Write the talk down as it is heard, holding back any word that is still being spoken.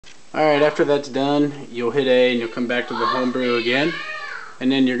Alright, after that's done, you'll hit A and you'll come back to the homebrew again.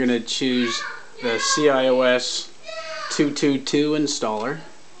 And then you're going to choose the CIOS 222 installer.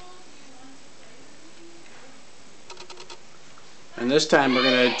 And this time we're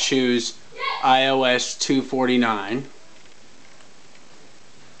going to choose iOS 249.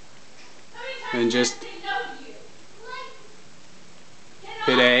 And just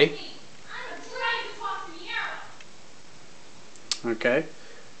hit A. Okay.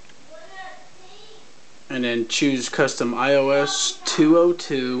 And then choose custom iOS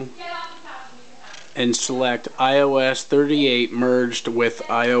 202 and select iOS 38 merged with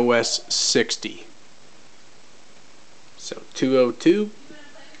iOS 60. So 202,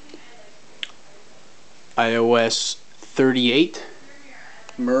 iOS 38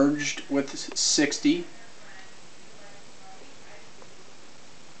 merged with 60,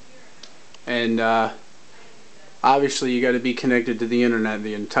 and obviously you got to be connected to the internet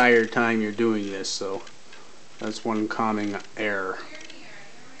the entire time you're doing this, so that's one common error.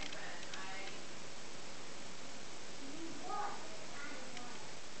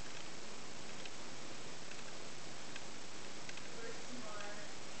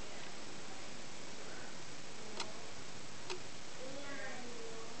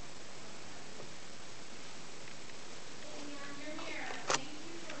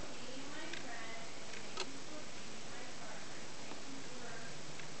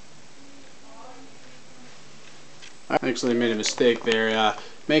 I actually made a mistake there.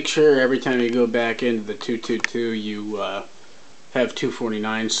 Make sure every time you go back into the 222 you have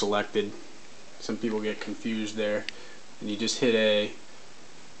 249 selected. Some people get confused there. And you just hit A.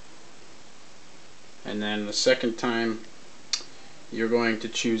 And then the second time you're going to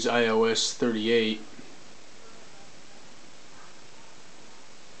choose iOS 38.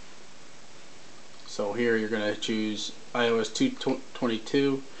 So here you're going to choose iOS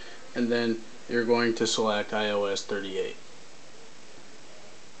 222 and then you're going to select iOS 38.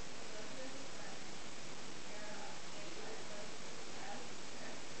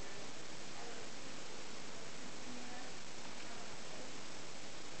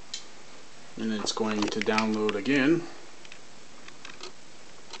 And it's going to download again.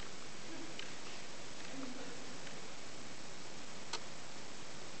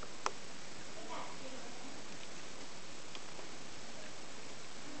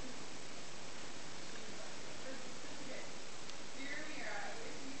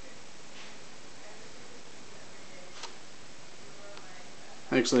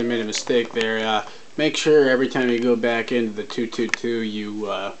 I actually made a mistake there. Make sure every time you go back into the 222 you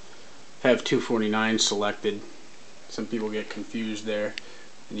have 249 selected. Some people get confused there.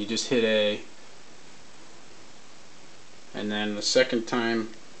 And you just hit A. And then the second time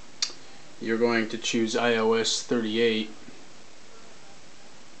you're going to choose iOS 38.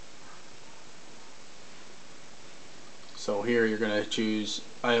 So here you're going to choose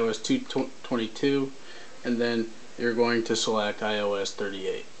iOS 222 and then you're going to select iOS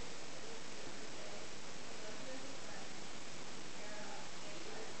 38.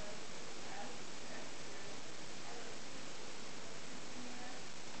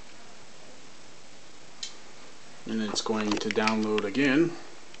 And it's going to download again.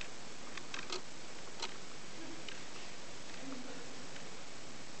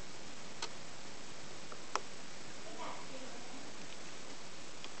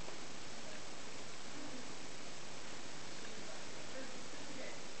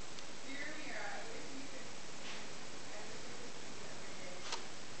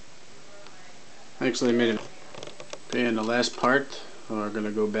 I actually made it. Okay, and the last part, we're going to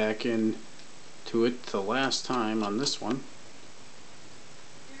go back in to it the last time on this one.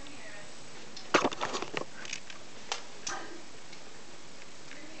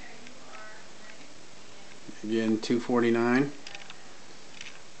 Again, 249.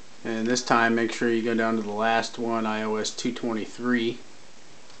 And this time make sure you go down to the last one, iOS 223.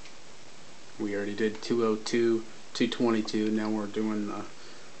 We already did 202, 222, now we're doing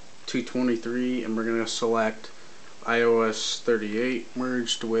 223, and we're going to select iOS 38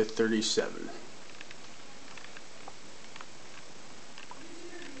 merged with 37.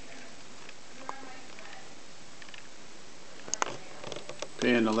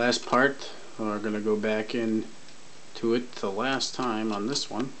 Okay, and the last part, we're going to go back in to it the last time on this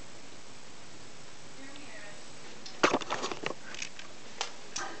one.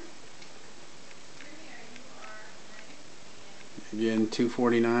 Again,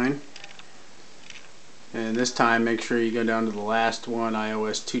 249. And this time make sure you go down to the last one,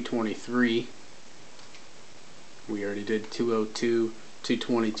 iOS 223. We already did 202,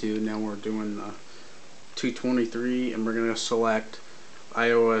 222, now we're doing 223, and we're going to select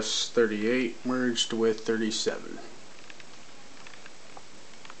iOS 38 merged with 37.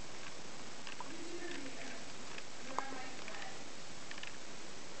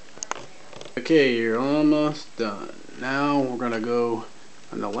 Okay, you're almost done. Now we're going to go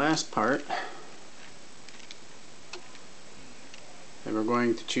on the last part, and we're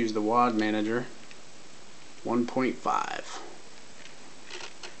going to choose the WAD Manager 1.5.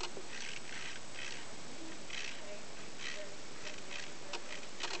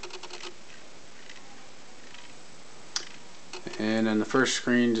 And on the first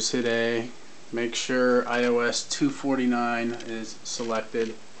screen, just hit A. Make sure iOS 249 is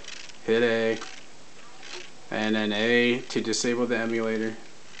selected. Hit A. And then A to disable the emulator.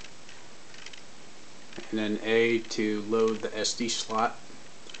 And then A to load the SD slot.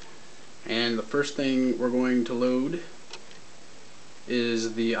 And the first thing we're going to load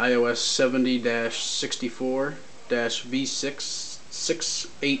is the iOS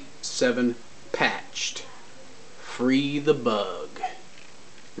 70-64-V6-687 patched. Free the bug.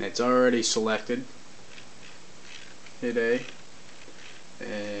 And it's already selected. Hit A.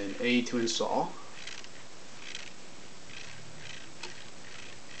 And A to install.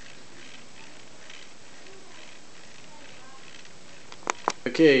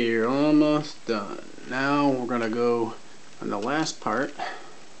 Okay, you're almost done. Now we're going to go on the last part,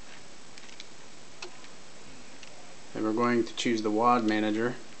 and we're going to choose the WAD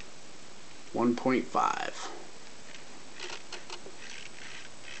Manager 1.5.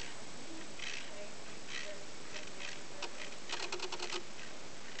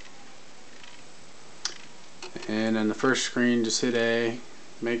 And on the first screen, just hit A.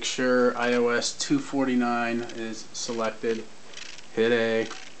 Make sure iOS 249 is selected. Hit A.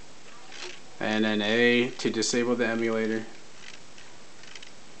 And then A to disable the emulator.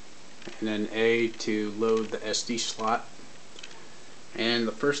 And then A to load the SD slot. And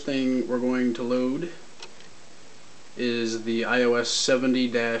the first thing we're going to load is the iOS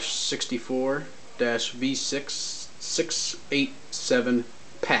 70-64-V6-687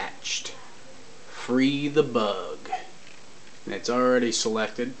 patched. Free the bug. And it's already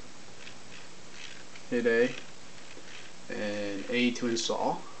selected. Hit A. And A to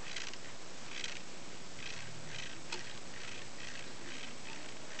install.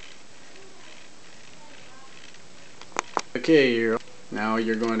 Okay, now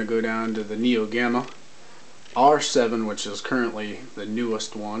you're going to go down to the Neo Gamma R7, which is currently the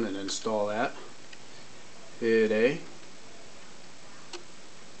newest one, and install that. Hit A.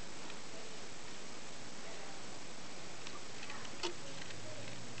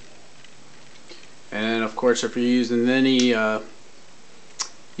 And then, of course, if you're using any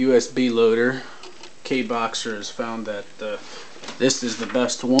USB loader, K-Boxer has found that this is the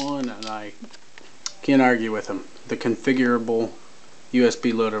best one, and I can't argue with him. The configurable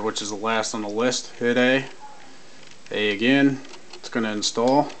USB loader, which is the last on the list. Hit A. A again. It's going to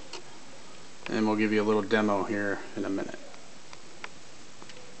install, and we'll give you a little demo here in a minute.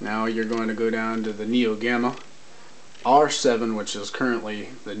 Now you're going to go down to the Neo Gamma R7, which is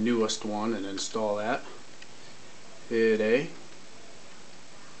currently the newest one, and install that. Hit A.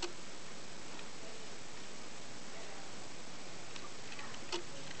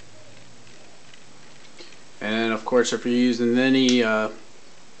 And then, of course, if you're using any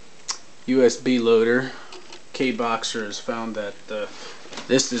USB loader, K-Boxer has found that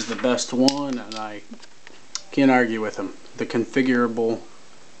this is the best one, and I can't argue with him. The configurable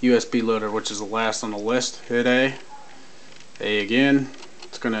USB loader, which is the last on the list. Hit A. A again.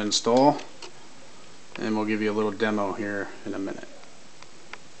 It's going to install, and we'll give you a little demo here in a minute.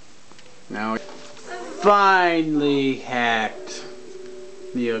 Now, finally hacked.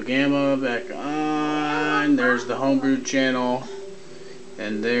 Neo Gamma back on. There's the homebrew channel,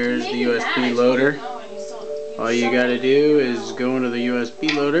 and there's the USB loader. All you got to do is go into the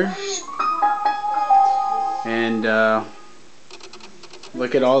USB loader and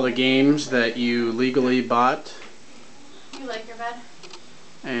look at all the games that you legally bought. You like your bed?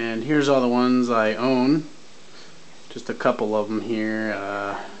 And here's all the ones I own. Just a couple of them here.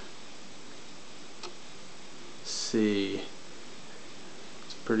 Let's see.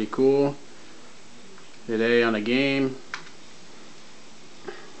 It's pretty cool. Hit A on a game.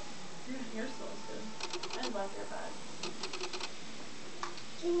 Your soul's good. I love your bed.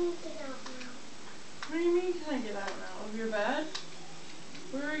 Can you get out now? What do you mean can I get out now? Of your bed?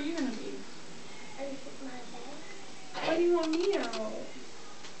 Where are you going to be? Underneath my bed. Why do you want me out?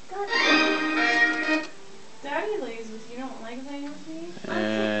 Daddy lays with you. Don't like laying with me?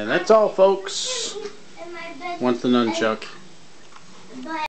 And that's all, folks. In my bed. Wants the nunchuck.